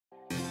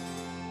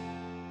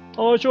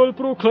I shall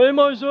proclaim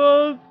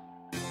myself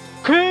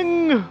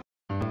king!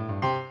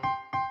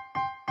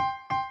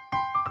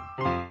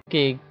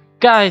 Okay,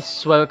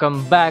 guys,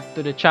 welcome back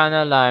to the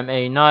channel. I'm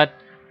A Nut,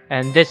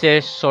 and this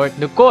is Sort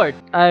the Court.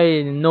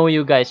 I know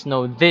you guys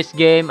know this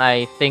game.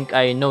 I think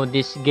I know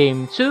this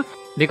game too,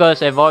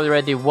 because I've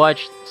already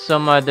watched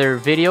some other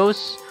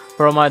videos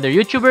from other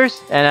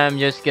YouTubers, and I'm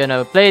just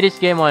gonna play this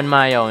game on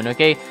my own,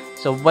 okay?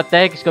 So what the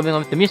heck is going on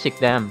with the music,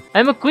 damn?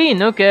 I'm a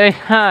queen, okay?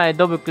 I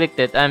double-clicked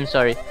it, I'm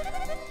sorry.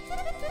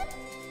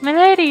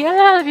 Milady,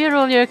 I'll help you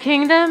rule your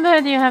kingdom,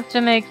 but you have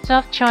to make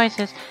tough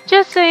choices.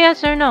 Just say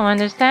yes or no,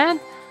 understand?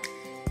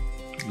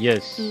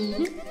 Yes.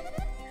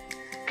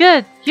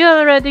 Good, you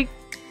already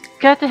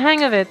got the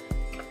hang of it.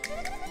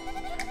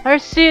 Our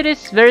city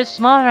is very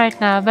small right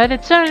now, but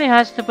it certainly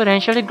has the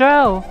potential to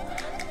grow.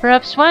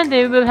 Perhaps one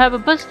day we'll have a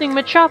bustling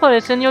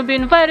metropolis and you'll be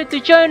invited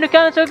to join the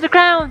Council of the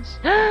Crowns.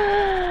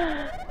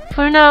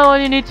 For now, all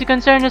you need to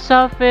concern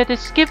yourself with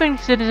is keeping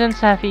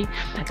citizens happy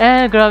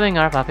and growing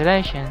our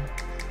population.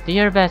 Do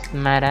your best,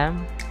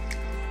 madam.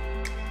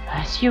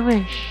 As you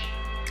wish.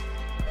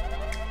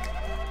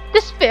 The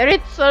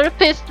spirits are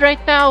pissed right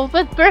now,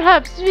 but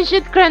perhaps we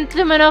should grant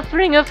them an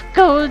offering of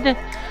gold.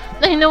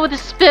 I know the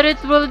spirit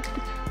world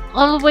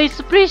always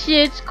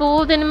appreciates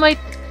gold and might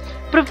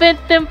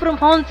prevent them from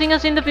haunting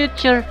us in the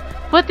future.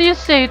 What do you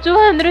say?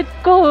 200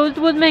 gold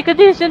would make a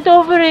decent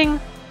offering.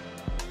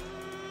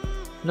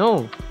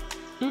 No.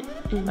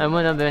 I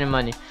won't have any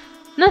money.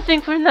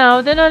 Nothing for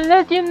now, then I'll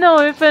let you know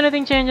if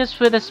anything changes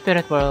with the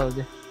spirit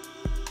world.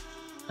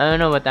 I don't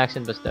know what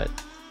accent was that.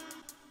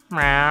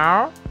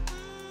 Meow.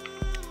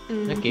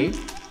 Okay.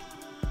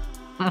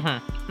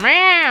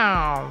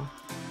 Meow.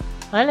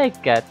 I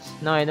like cats.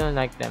 No, I don't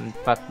like them.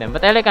 Fuck them.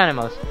 But I like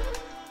animals.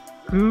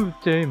 Good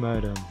day,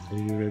 madam.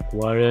 Do you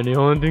require any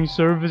hunting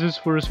services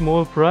for a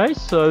small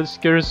price? I'll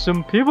scare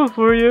some people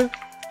for you.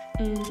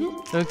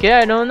 Okay,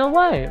 I don't know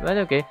why, but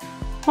okay.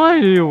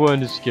 Why do you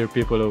want to scare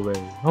people away?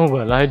 Oh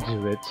well, I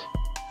do it.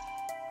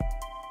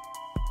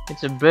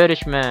 It's a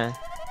British man.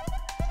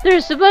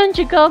 There's a bunch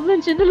of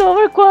goblins in the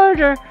lower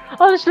quarter.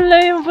 I'll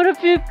slay them for a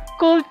few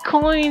gold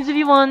coins if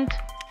you want.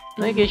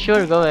 Okay,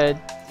 sure, go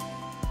ahead.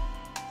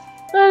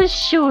 I'll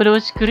show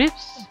those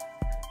creeps.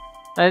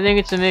 I think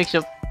it's a mix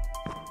of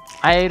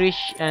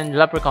Irish and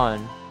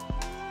leprechaun.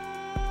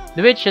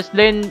 The witch has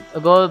slain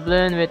a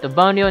goblin with a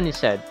bounty on his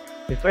head.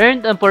 We've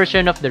earned a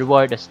portion of the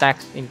reward as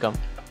tax income.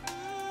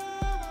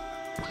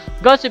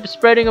 Gossip is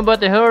spreading about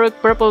the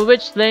heroic purple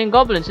witch slaying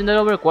goblins in the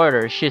lower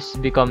quarter. She's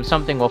become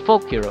something of a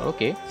folk hero,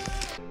 okay.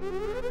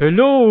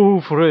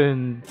 Hello,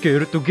 friend.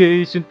 Care to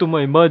gaze into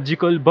my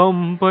magical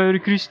vampire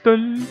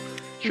crystal?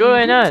 Sure,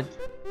 why not?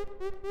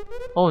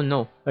 Oh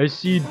no, I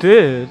see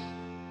death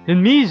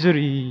and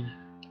misery.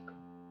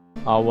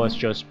 I was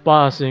just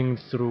passing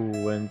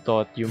through and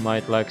thought you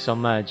might like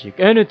some magic.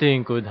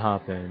 Anything could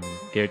happen.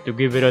 Care to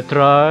give it a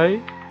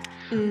try?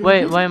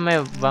 Wait, why am I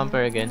a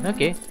vampire again?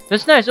 Okay,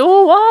 that's nice.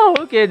 Oh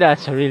wow, okay,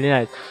 that's really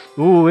nice.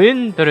 Ooh,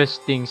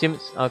 interesting.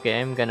 Seems okay.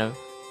 I'm gonna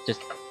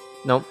just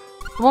nope.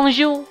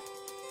 Bonjour.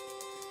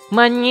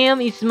 My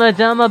name is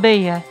Madame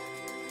Abeya,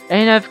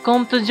 and I've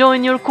come to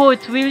join your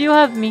court. Will you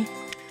have me?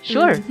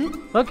 Sure.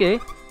 Okay,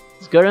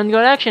 let's go on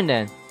your action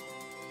then.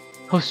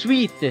 Oh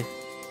sweet.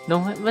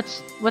 No,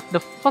 what the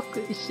fuck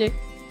is it?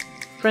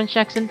 French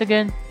accent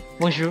again?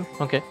 Bonjour.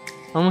 Okay.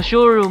 I'm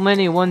sure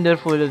many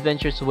wonderful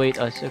adventures await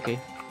us. Okay.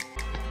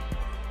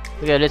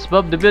 Okay, let's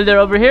Bob the Builder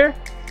over here.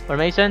 Or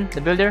Mason, the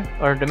Builder.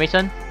 Or the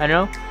Mason. I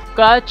don't know.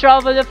 Gotta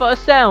travel for a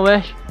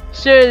sandwich.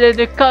 Surely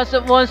the cost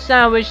of one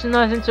sandwich is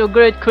nothing to a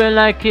great queen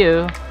like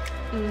you.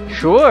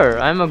 Sure,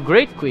 I'm a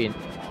great queen.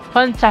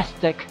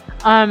 Fantastic.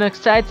 I'm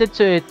excited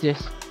to eat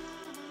this.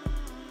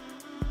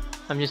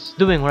 I'm just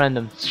doing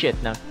random shit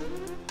now.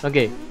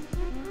 Okay.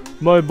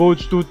 My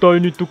boat's too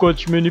tiny to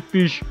catch many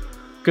fish.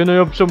 Can I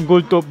have some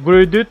gold to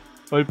upgrade it?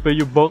 I'll pay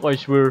you back, I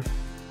swear.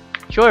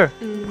 Sure.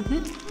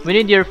 We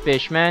need your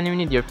fish, man. We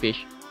need your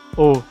fish.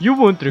 Oh, you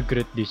won't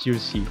regret this, you'll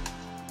see.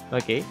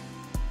 Okay.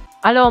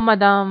 Hello,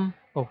 madam.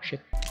 Oh,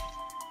 shit.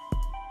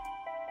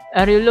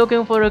 Are you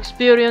looking for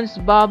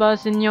experienced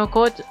babas in your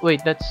court?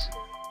 Wait, that's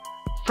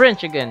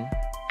French again.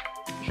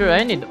 Sure,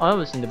 I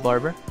was in the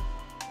barber.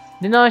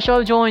 Then I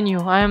shall join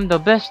you. I am the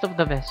best of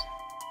the best.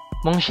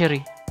 Mon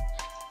chéri.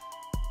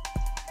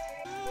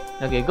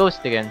 Okay,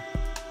 ghost again.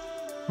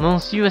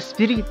 Monsieur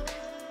Spirit.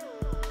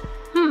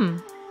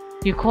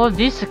 You call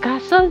this a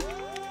castle?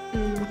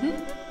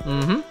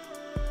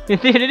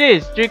 Indeed it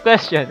is. Trick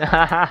question.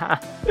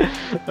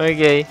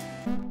 Okay.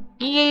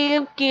 Yeah,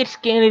 I'm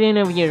getting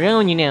of your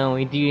own, you know.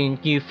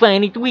 Didn't you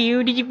find it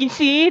weird that you can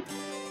see it?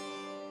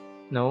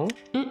 No.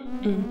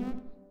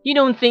 You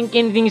don't think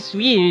anything's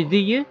weird, do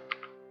you?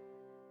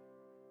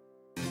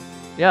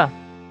 Yeah.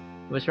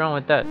 What's wrong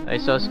with that? I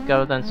saw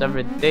skeletons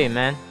every day,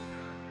 man.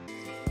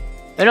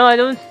 You know, I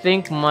don't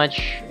think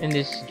much in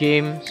this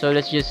game, so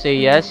let's just say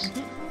yes.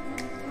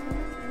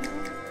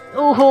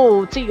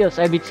 Oh, Tails,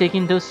 I'll be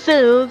taking those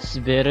souls.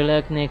 Better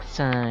luck next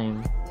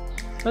time.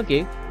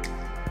 Okay.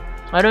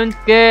 I don't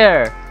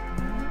care.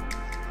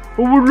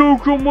 I would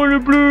like some money,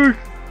 please.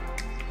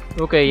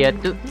 Okay, yeah.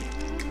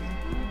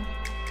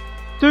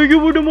 Thank you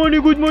for the money,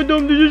 good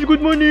madam. This is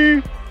good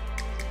money.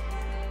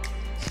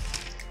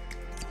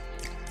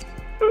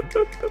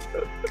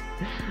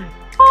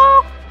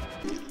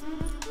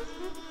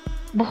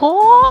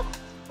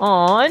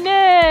 Oh, an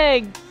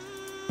egg!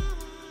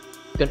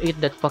 Gonna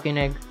eat that fucking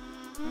egg.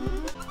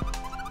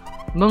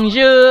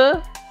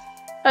 Bonjour!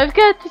 I've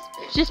got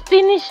just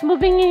finished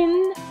moving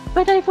in,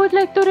 but I would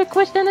like to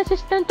request an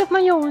assistant of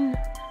my own.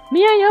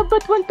 May I have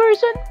but one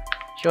person?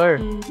 Sure,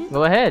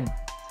 go ahead.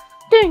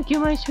 Thank you,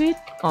 my sweet.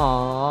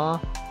 Aww.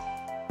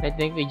 I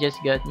think we just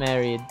got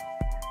married.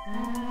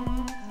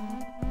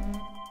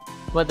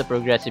 What a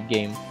progressive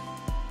game.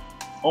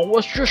 I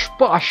was just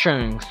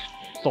passing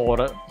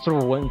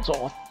through and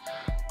thought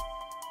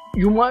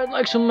you might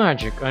like some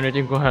magic.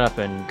 Anything could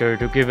happen. Care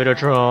to give it a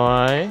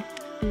try?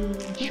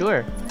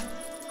 Sure.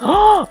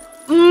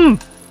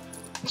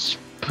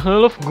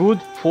 Spell of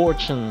good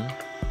fortune.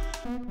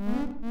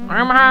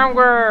 I'm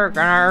hungry.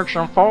 Can I urge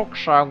some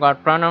folks? I've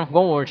got plenty of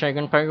gold so I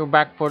can pay you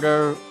back for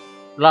their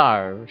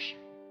lives.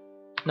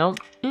 Nope.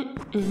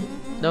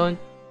 Don't.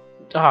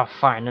 Ah,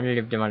 fine. I'll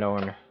leave them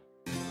alone.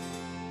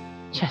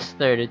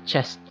 Chester the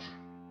chest.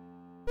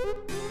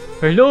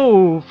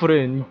 Hello,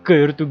 friend.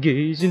 Care to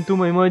gaze into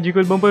my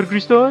magical vampire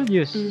crystal?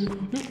 Yes.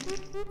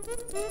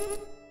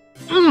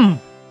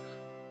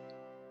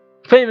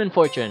 Fame and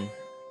fortune.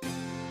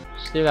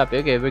 Still happy.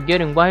 Okay, we're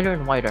getting wider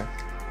and wider.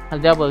 I'll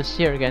double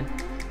here again.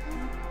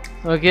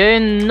 Okay,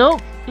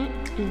 nope.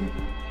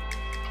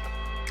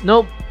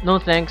 Nope, no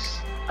thanks.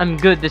 I'm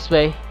good this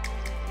way.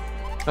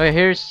 Okay,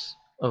 here's...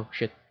 Oh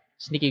shit.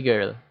 Sneaky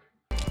girl.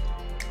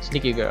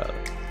 Sneaky girl.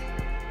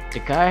 The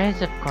guys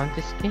have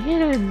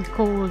confiscated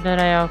gold that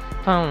I have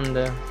found.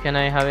 Can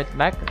I have it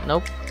back?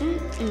 Nope.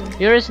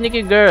 You're a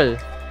sneaky girl.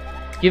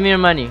 Give me your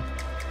money.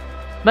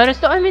 But I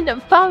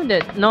found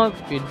it. No,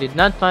 you did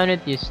not find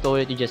it. You stole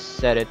it. You just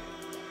said it.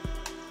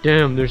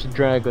 Damn, there's a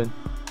dragon.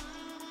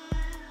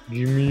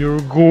 Give me your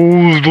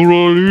gold or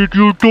I'll eat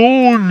your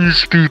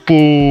tons,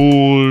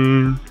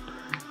 people.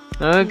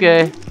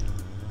 Okay.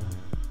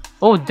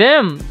 Oh,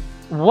 damn.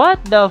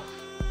 What the f...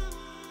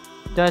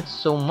 That's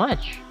so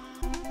much.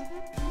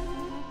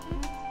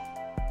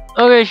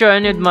 Okay, sure, I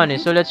need money,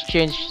 so let's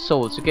change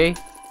souls, okay?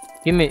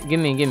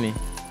 Gimme.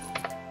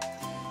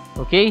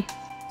 Okay?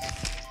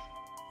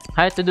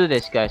 I had to do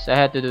this, guys. I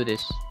had to do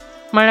this.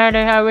 My lady,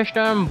 I wish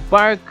to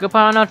embark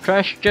upon a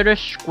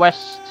treacherous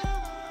quest.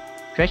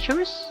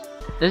 Treacherous?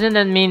 Doesn't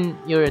that mean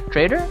you're a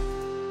traitor?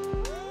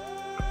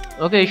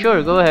 Okay,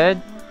 sure, go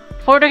ahead.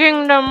 For the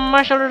kingdom,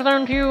 I shall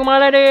return to you, my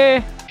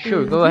lady.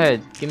 Sure, go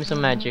ahead. Give me some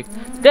magic.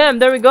 Damn,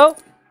 there we go.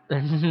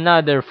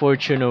 Another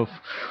fortune of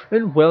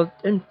and wealth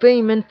and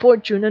fame and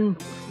fortune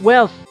and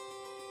wealth.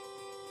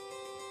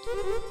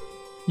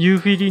 You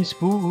feeling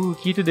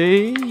spooky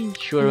today?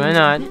 Sure, why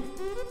not?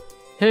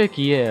 Heck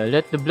yeah,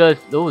 let the blood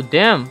flow. Oh,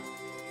 damn.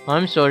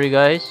 I'm sorry,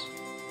 guys.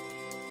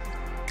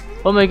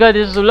 Oh my god,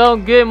 this is a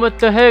long game. What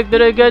the heck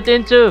did I get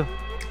into?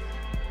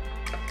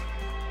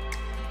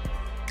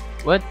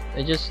 What?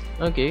 I just...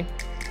 Okay.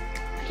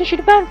 You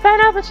should ban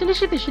pineapples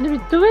initially. Shouldn't we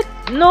do it?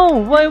 No,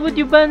 why would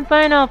you ban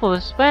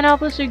pineapples?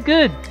 Pineapples are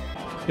good.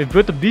 I've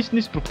got a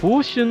business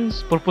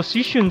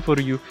proposition for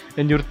you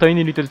and your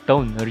tiny little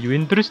town. Are you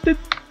interested?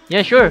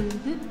 Yeah, sure.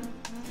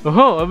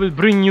 Oh, I will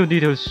bring you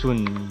details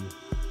soon.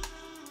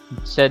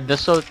 Said the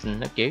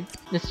Sultan. Okay.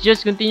 Let's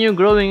just continue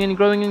growing and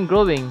growing and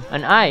growing.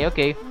 An eye,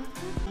 okay.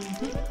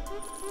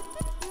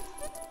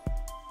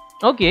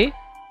 Okay.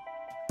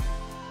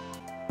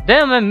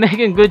 Damn, I'm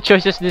making good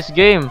choices this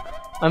game.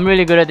 I'm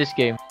really good at this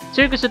game.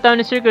 Circus, the town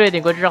is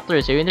circulating.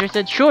 Contractors, are you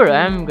interested? Sure,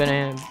 I'm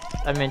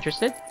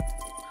interested.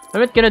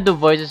 I'm not gonna do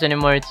voices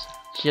anymore. It's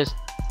just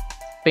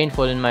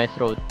painful in my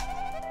throat.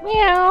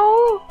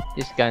 Meow.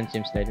 This gun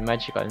seems slightly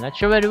magical. Not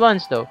sure what it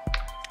wants though.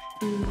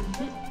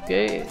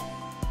 Okay.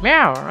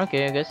 Meow.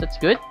 Okay, I guess that's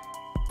good.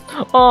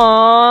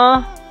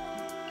 Aww.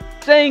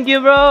 Thank you,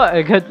 bro.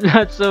 I got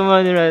lots of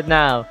money right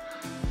now.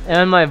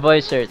 And my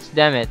voice hurts.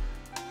 Damn it.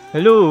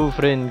 Hello,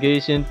 friend.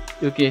 Gamejolt.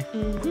 Okay.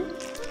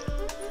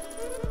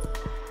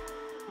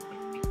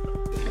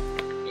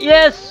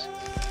 Yes!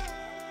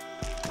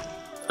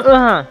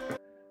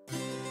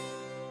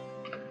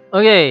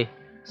 Okay.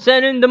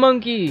 Send in the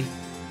monkey.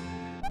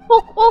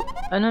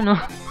 I don't know.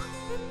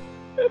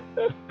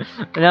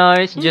 No,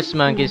 it's just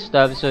monkey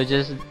stuff, so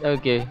just...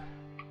 Okay.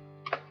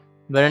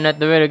 Better not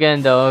do it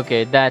again though.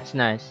 Okay, that's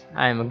nice.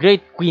 I am a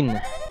great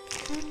queen.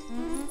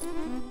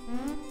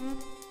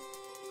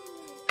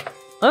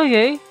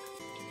 Okay.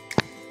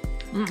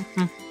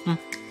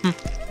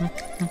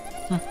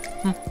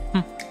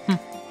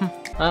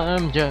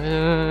 I'm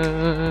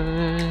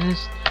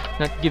just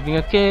not giving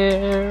a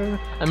care.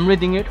 I'm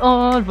reading it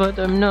all, but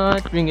I'm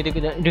not ringing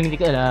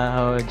it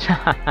aloud.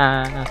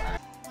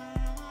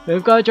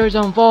 We've captured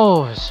some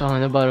foes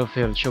on the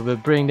battlefield. Shall we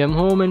bring them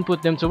home and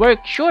put them to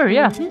work? Sure,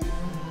 yeah.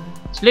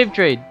 Slave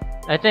trade,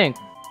 I think.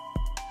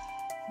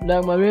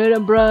 Like my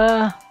rhythm,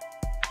 bruh.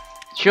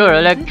 Sure,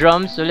 I like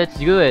drums, so let's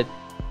do it.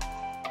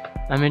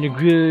 I'm in the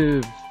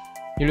groove.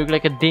 You look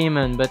like a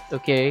demon, but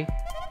okay.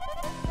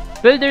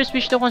 Builders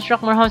wish to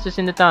construct more houses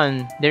in the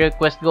town. They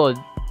request gold.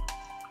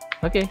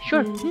 Okay,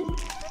 sure.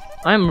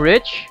 I'm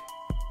rich.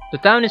 The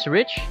town is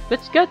rich.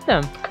 Let's get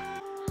them.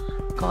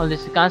 Call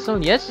this a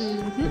castle? Yes?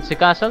 It's a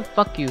castle?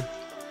 Fuck you.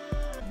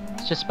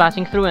 It's just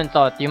passing through and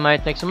thought you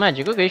might like some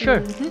magic. Okay, sure.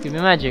 Give me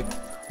magic.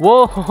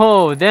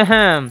 Whoa,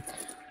 damn.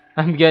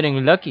 I'm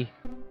getting lucky.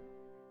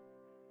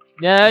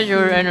 Yeah,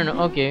 sure. I don't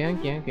know. Okay.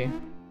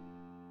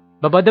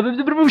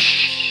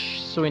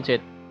 So it's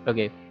it.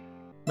 Okay.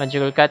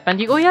 Magical cat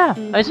pancake. Oh yeah,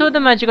 I saw the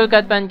magical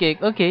cat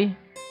pancake. Okay.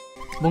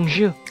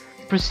 Bonjour.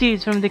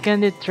 Proceeds from the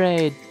candid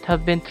trade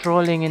have been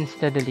rolling in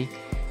steadily.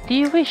 Do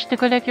you wish to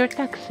collect your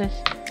taxes?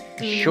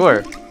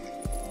 Sure.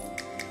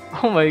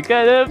 Oh my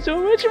god, I have so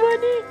much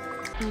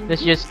money.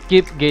 Let's just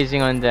keep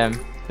gazing on them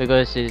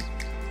because it's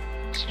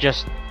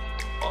just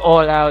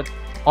all out.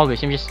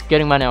 Always, I'm just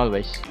getting money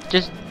always.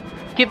 Just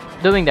keep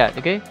doing that,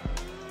 okay?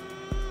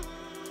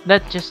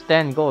 That's just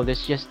 10 gold.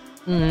 It's just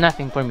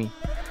nothing for me.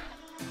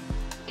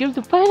 Guild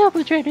of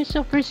Pineapple Traders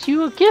offers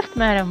you a gift,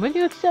 madam. Will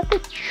you accept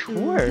it?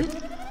 Sure.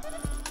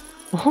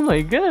 Oh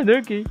my god,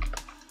 okay.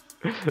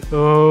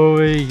 Oh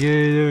my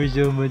god, there's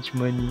so much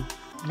money.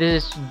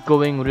 This is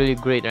going really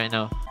great right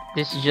now.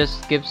 This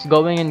just keeps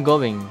going and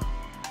going.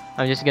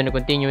 I'm just gonna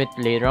continue it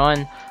later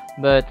on.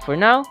 But for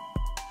now,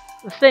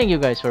 thank you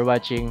guys for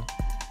watching.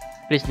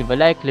 Please leave a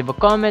like, leave a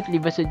comment,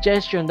 leave a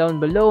suggestion down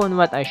below on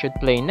what I should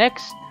play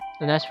next.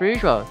 And as per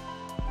usual,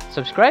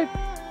 subscribe.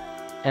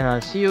 And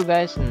I'll see you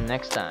guys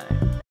next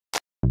time.